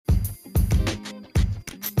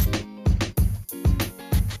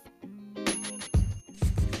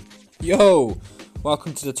Yo,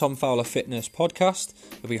 welcome to the Tom Fowler Fitness Podcast.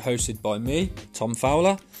 It'll be hosted by me, Tom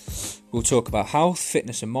Fowler. We'll talk about health,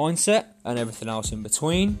 fitness and mindset and everything else in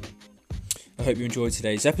between. I hope you enjoyed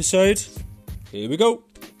today's episode. Here we go.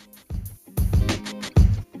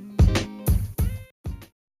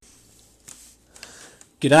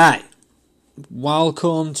 G'day.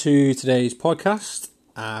 Welcome to today's podcast.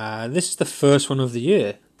 This is the first one of the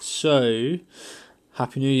year. So,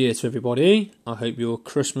 Happy New Year to everybody. I hope your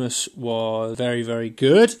Christmas was very, very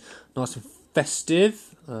good. Nice and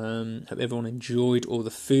festive. Hope everyone enjoyed all the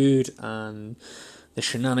food and the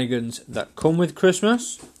shenanigans that come with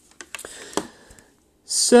Christmas.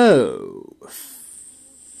 So,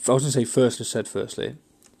 I was going to say firstly.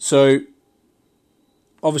 So,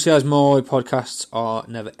 obviously as my podcasts are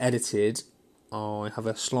never edited, I have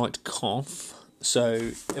a slight cough.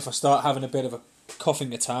 So, if I start having a bit of a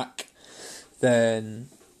coughing attack, then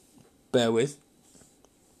bear with.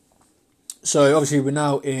 So obviously we're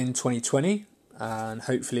now in 2020 and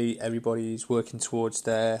hopefully everybody's working towards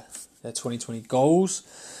their 2020 goals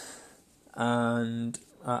and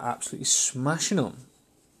are absolutely smashing them.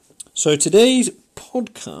 So today's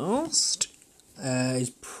podcast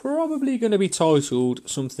is probably going to be titled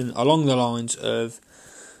something along the lines of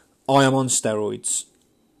I am on steroids.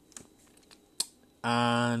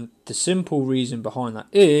 And the simple reason behind that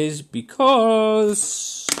is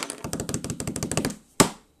because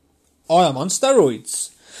I am on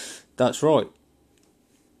steroids. That's right.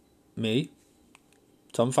 Me,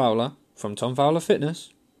 Tom Fowler, from Tom Fowler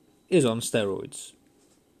Fitness, is on steroids.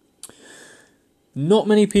 Not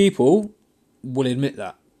many people will admit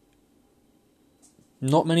that.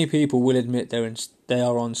 Not many people will admit they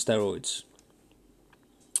are on steroids.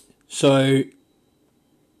 So,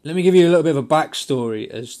 let me give you a little bit of a backstory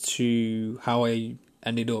as to how I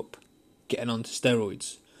ended up getting onto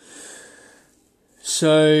steroids.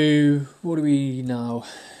 So, what are we now?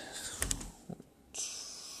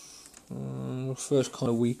 First kind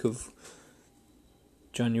of week of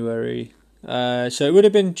January. So it would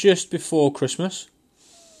have been just before Christmas.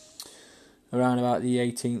 Around about the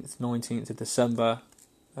 18th, 19th of December.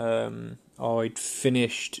 I'd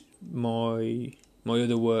finished my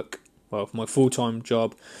other work. Well, my full-time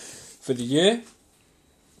job for the year.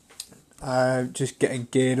 Just getting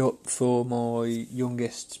geared up for my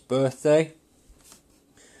youngest's birthday.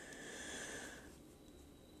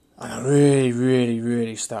 And I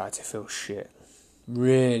really started to feel shit.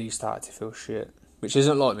 Which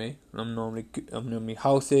isn't like me. I'm normally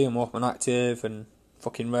healthy, I'm up and active and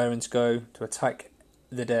fucking raring to go to attack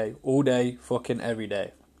the day. All day, fucking every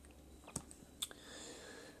day.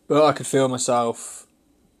 But I could feel myself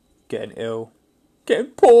getting ill,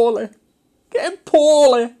 getting poorly.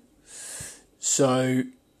 So,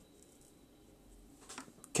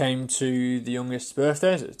 came to the youngest's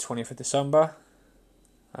birthday, it was the 20th of December,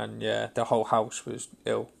 and yeah, the whole house was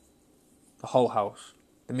ill. The whole house.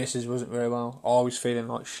 The missus wasn't very well, I was feeling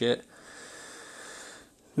like shit.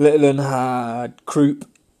 Little one had croup,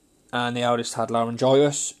 and the eldest had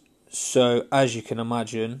laryngitis, so as you can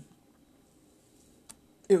imagine,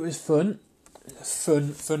 it was fun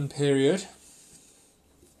period.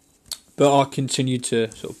 But I continued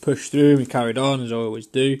to sort of push through and carried on as I always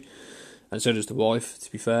do, and so does the wife,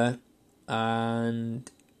 to be fair. And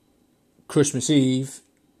Christmas Eve,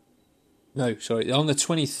 on the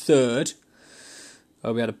 23rd,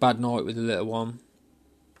 we had a bad night with the little one.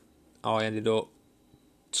 I ended up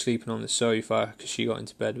sleeping on the sofa because she got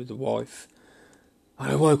into bed with the wife,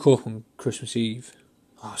 and I woke up on Christmas Eve.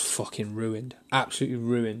 I was fucking ruined, absolutely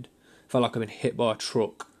ruined. Felt like I'd been hit by a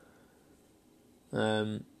truck.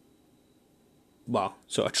 So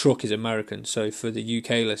a truck is American, so for the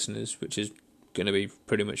UK listeners, which is going to be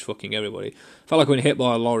pretty much fucking everybody, felt like I'd been hit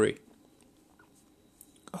by a lorry.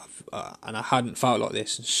 And I hadn't felt like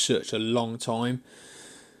this in such a long time.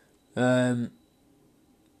 I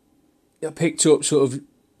picked up sort of,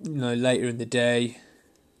 later in the day,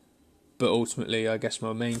 but ultimately I guess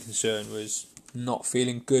my main concern was not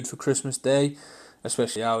feeling good for Christmas Day.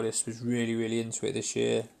 Especially Aldis was really into it this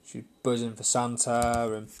year. She was buzzing for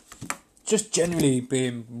Santa and just generally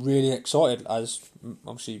being really excited, as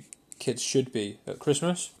obviously kids should be at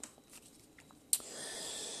Christmas.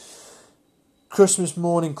 Christmas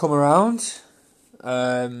morning come around.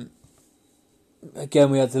 Again,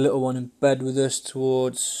 we had the little one in bed with us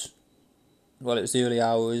towards, it was the early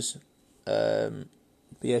hours. But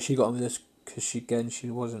yeah, she got on with us because she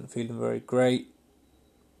wasn't feeling very great.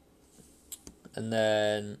 And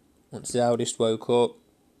then once the eldest woke up,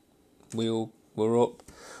 we all were up.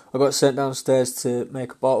 I got sent downstairs to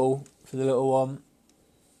make a bottle for the little one.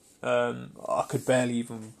 I could barely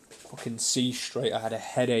even fucking see straight. I had a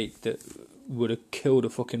headache that would have killed a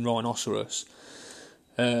fucking rhinoceros.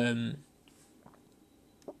 Where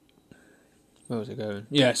was it going?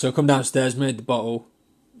 Yeah, so I come downstairs, made the bottle,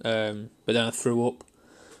 but then I threw up.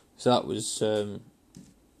 So that was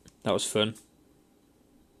fun.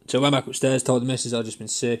 So I went back upstairs, told the missus I'd just been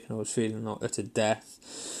sick and I was feeling like utter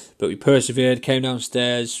death. But we persevered, came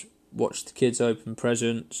downstairs, watched the kids open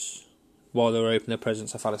presents. While they were opening their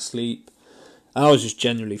presents, I fell asleep. And I was just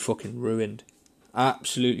generally fucking ruined.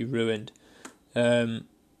 Absolutely ruined. And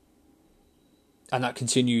that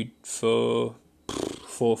continued for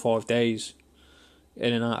 4 or 5 days.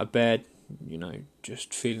 In and out of bed,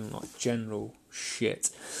 just feeling like general shit.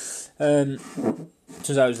 Turns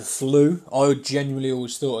out it was the flu. I genuinely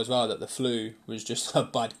always thought as well that the flu was just a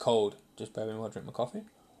bad cold. Just bear with me while I drink my coffee.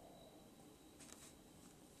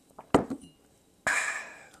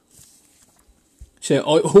 So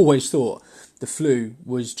I always thought the flu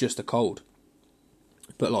was just a cold.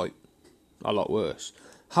 But like, a lot worse.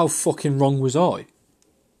 How fucking wrong was I?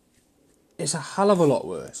 It's a hell of a lot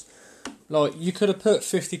worse. Like, you could have put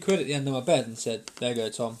 50 quid at the end of my bed and said, there you go,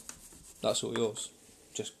 Tom. That's all yours.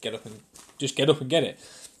 Just get up and get it.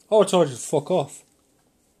 I would tell you to fuck off.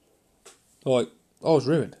 Like, I was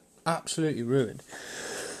ruined. Absolutely ruined.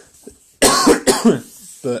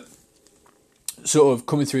 But sort of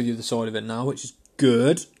coming through the other side of it now, which is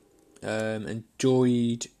good.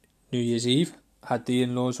 Enjoyed New Year's Eve. Had the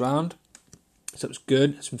in-laws round. So it was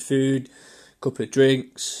good. Had some food, a couple of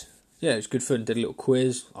drinks. Yeah, it was good fun. Did a little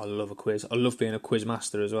quiz. I love a quiz. I love being a quiz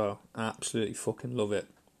master as well. Absolutely fucking love it.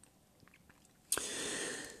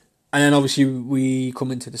 And then obviously we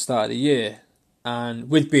come into the start of the year. And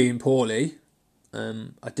with being poorly,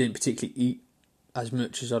 I didn't particularly eat as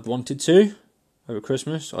much as I'd wanted to over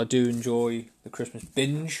Christmas. I do enjoy the Christmas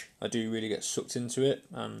binge. I do really get sucked into it.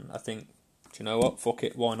 And I think, do you know what? Fuck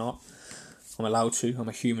it, why not? I'm allowed to. I'm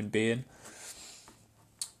a human being.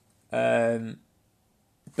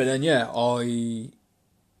 But then, yeah, I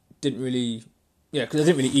didn't really... Yeah, because I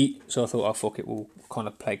didn't really eat, so I thought, oh, fuck it, we'll kind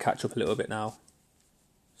of play catch-up a little bit now.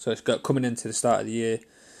 So it's got coming into the start of the year.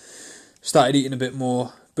 Started eating a bit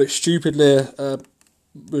more, but stupidly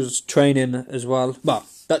was training as well. Well,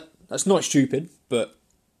 that's not stupid, but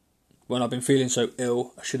when I've been feeling so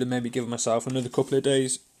ill, I should have maybe given myself another couple of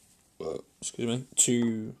days,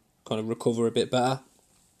 to kind of recover a bit better.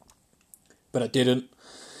 But I didn't.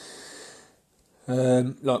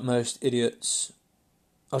 Like most idiots,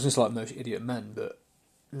 I was just like most idiot men, but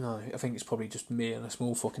no, I think it's probably just me and a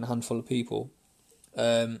small fucking handful of people.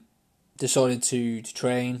 Decided to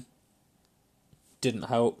train. Didn't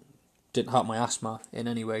help my asthma in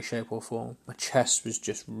any way, shape or form. My chest was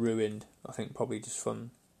just ruined. I think probably just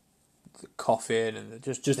from the coughing and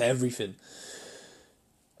just everything.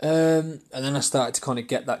 And then I started to kind of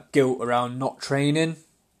get that guilt around not training.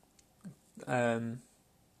 And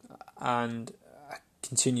I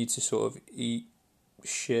continued to sort of eat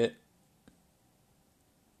shit,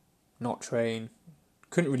 not train.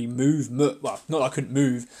 Couldn't really move. Well, not that I couldn't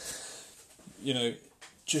move.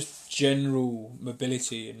 Just general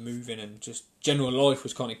mobility and moving and just general life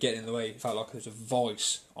was kind of getting in the way. It felt like there was a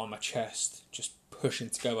vice on my chest, just pushing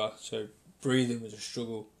together. So breathing was a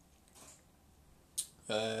struggle.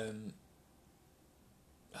 And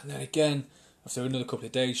then again, after another couple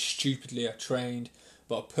of days, stupidly I trained,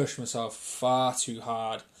 but I pushed myself far too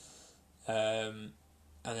hard. And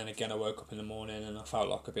then again I woke up in the morning and I felt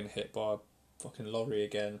like I'd been hit by a fucking lorry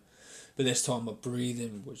again. But this time my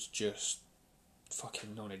breathing was just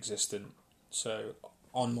fucking non-existent. So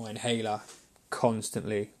on my inhaler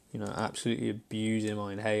constantly, absolutely abusing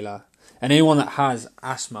my inhaler. And anyone that has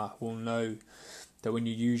asthma will know that when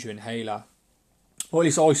you use your inhaler, or at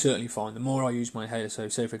least I certainly find, the more I use my inhaler, so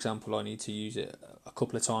say for example I need to use it a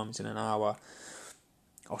couple of times in an hour,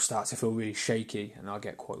 I'll start to feel really shaky and I'll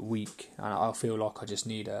get quite weak and I'll feel like I just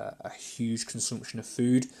need a huge consumption of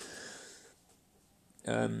food.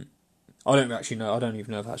 I don't actually know, I don't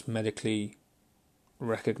even know if that's medically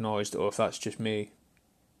recognised or if that's just me.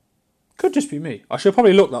 Could just be me. I should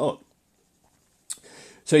probably look that up.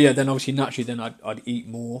 So yeah, then obviously naturally then I'd eat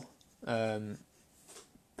more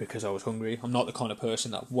because I was hungry. I'm not the kind of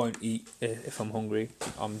person that won't eat if I'm hungry.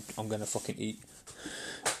 I'm gonna fucking eat.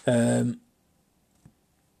 And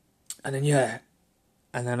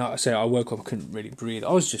then like I say, I woke up, I couldn't really breathe.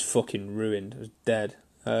 I was just fucking ruined. I was dead.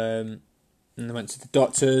 And I went to the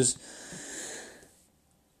doctors.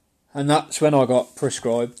 And that's when I got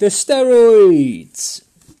prescribed the steroids.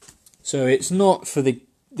 So it's not for the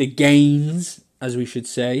gains, as we should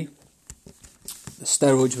say. The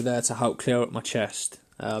steroids were there to help clear up my chest.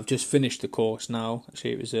 I've just finished the course now.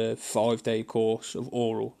 Actually, it was a 5-day course of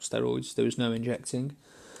oral steroids. There was no injecting.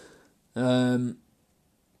 I'm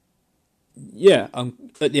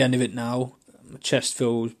at the end of it now. My chest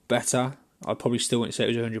feels better. I probably still wouldn't say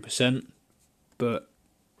it was 100%, but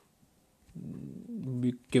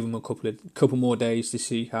we give them a couple more days to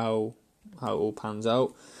see how it all pans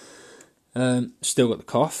out. Still got the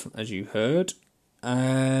cough, as you heard.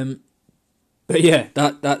 But yeah,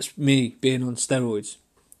 that's me being on steroids.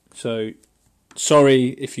 So, sorry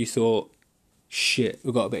if you thought, shit,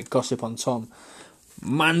 we've got a bit of gossip on Tom.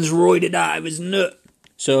 Man's roided out of his nut.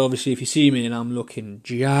 So obviously if you see me and I'm looking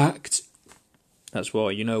jacked, that's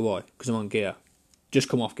why. You know why? Because I'm on gear. Just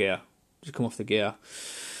come off gear. Just come off the gear.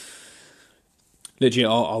 Legit,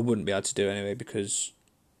 I wouldn't be able to do it anyway because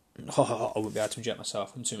I wouldn't be able to inject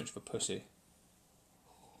myself. I'm too much of a pussy.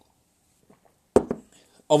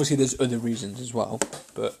 Obviously there's other reasons as well,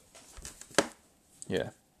 but yeah.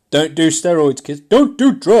 Don't do steroids, kids. Don't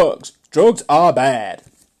do drugs. Drugs are bad.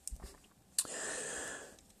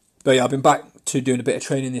 But yeah, I've been back to doing a bit of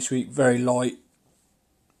training this week. Very light,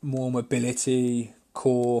 more mobility,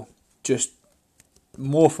 core, just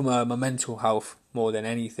more for my mental health more than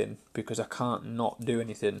anything, because I can't not do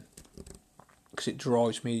anything, because it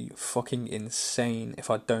drives me fucking insane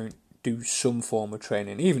if I don't do some form of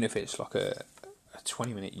training, even if it's like a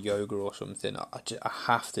 20-minute yoga or something. I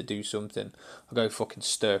have to do something. I go fucking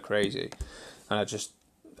stir crazy, and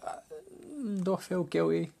do I feel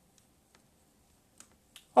guilty?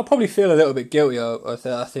 I'll probably feel a little bit guilty,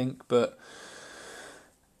 I think, but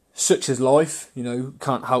such is life,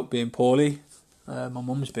 can't help being poorly. My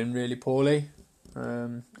mum's been really poorly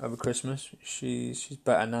over Christmas. She's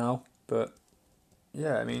better now, but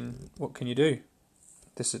yeah, I mean, what can you do?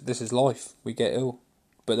 This is life. We get ill,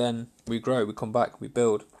 but then we grow, we come back, we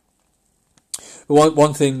build. But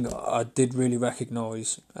one thing I did really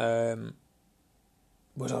recognise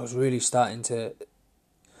was I was really starting to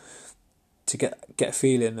get a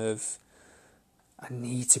feeling of, I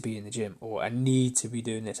need to be in the gym, or I need to be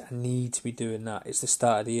doing this, I need to be doing that. It's the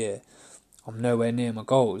start of the year. I'm nowhere near my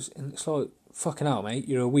goals. And it's like, fucking hell, mate,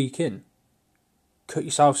 you're a week in. Cut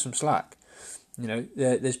yourself some slack.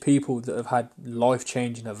 There's people that have had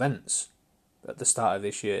life-changing events at the start of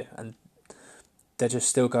this year, and they're just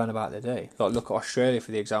still going about their day. Like, look at Australia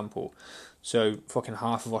for the example. So, fucking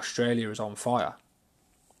half of Australia is on fire.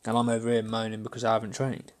 And I'm over here moaning because I haven't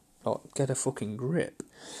trained. Like, get a fucking grip.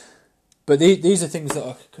 But these are things that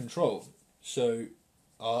I can control. So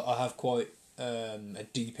I have quite a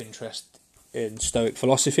deep interest in Stoic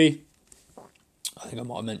philosophy. I think I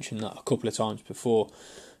might have mentioned that a couple of times before.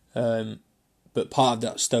 But part of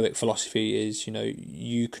that Stoic philosophy is,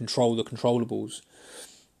 you control the controllables.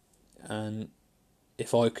 And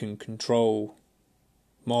if I can control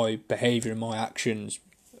my behaviour and my actions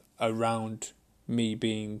around me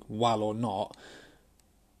being well or not,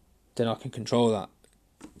 then I can control that.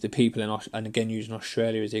 The people and again using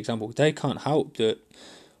Australia as the example, they can't help that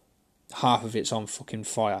half of it's on fucking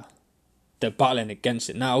fire. They're battling against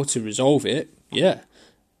it now to resolve it, yeah.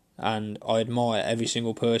 And I admire every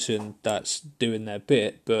single person that's doing their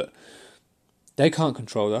bit, but they can't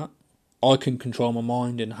control that. I can control my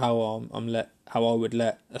mind and how how I would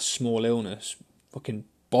let a small illness fucking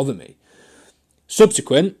bother me.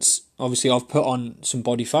 Subsequent, obviously I've put on some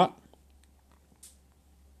body fat.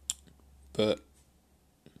 But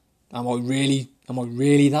am I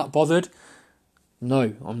really that bothered?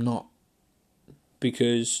 No, I'm not.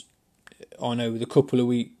 Because I know with a couple of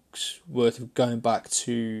weeks worth of going back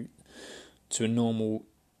to a normal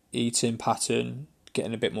eating pattern,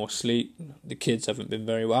 getting a bit more sleep, the kids haven't been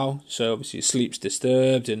very well, so obviously your sleep's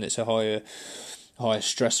disturbed and it's a higher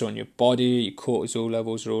stressor on your body, your cortisol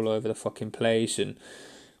levels are all over the fucking place and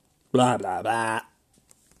blah blah blah.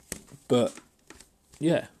 But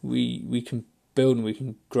yeah, we can build and we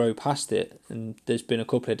can grow past it. And there's been a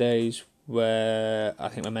couple of days where I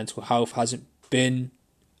think my mental health hasn't been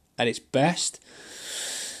at its best,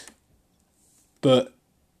 but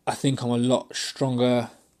I think I'm a lot stronger.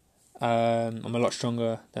 I'm a lot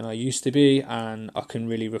stronger than I used to be, and I can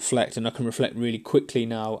really reflect, and I can reflect really quickly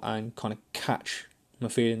now and kind of catch my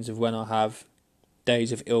feelings of when I have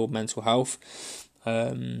days of ill mental health.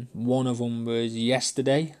 One of them was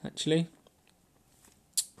yesterday, actually.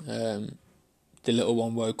 The little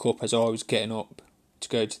one woke up as I was getting up to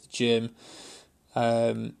go to the gym.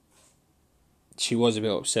 She was a bit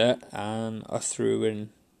upset, and I threw her in,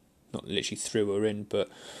 not literally threw her in, but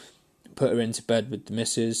put her into bed with the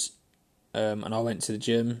missus, and I went to the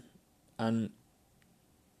gym, and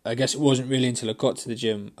I guess it wasn't really until I got to the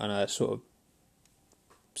gym and I sort of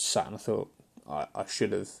sat and I thought I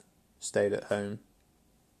should have stayed at home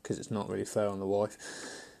because it's not really fair on the wife.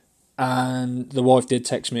 And the wife did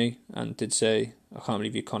text me and did say, I can't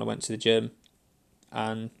believe you kind of went to the gym.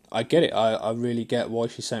 And I get it. I really get why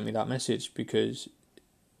she sent me that message, because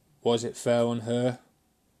was it fair on her?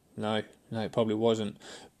 No, it probably wasn't.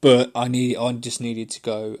 But I just needed to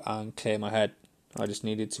go and clear my head. I just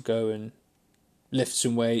needed to go and lift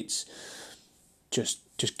some weights, just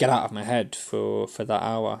get out of my head for that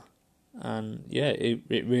hour. And yeah, it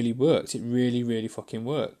really worked. It really, really fucking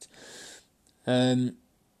worked. But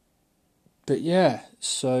yeah,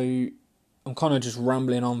 so I'm kind of just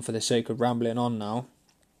rambling on for the sake of rambling on now.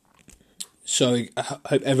 So I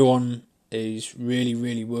hope everyone is really,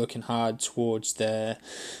 really working hard towards their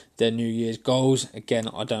New Year's goals. Again,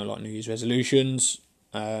 I don't like New Year's resolutions.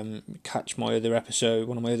 Catch my other episode,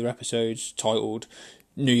 one of my other episodes titled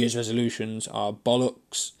New Year's Resolutions Are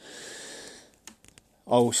Bollocks.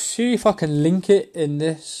 I'll see if I can link it in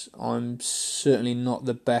this. I'm certainly not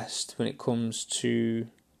the best when it comes to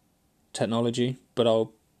technology, but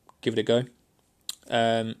I'll give it a go.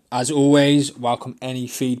 As always, welcome any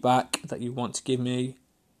feedback that you want to give me.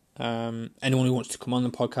 Anyone who wants to come on the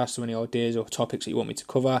podcast or any ideas or topics that you want me to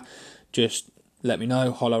cover, just let me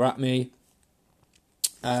know, holler at me.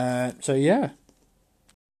 So yeah.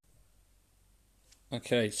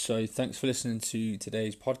 Okay, so thanks for listening to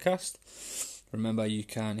today's podcast. Remember, you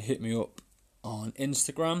can hit me up on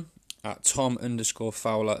Instagram at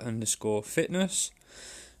Tom_Fowler_fitness.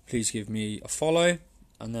 Please give me a follow,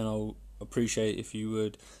 and then I'll appreciate if you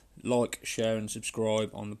would like, share and subscribe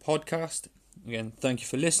on the podcast. Again, thank you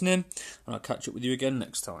for listening, and I'll catch up with you again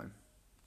next time.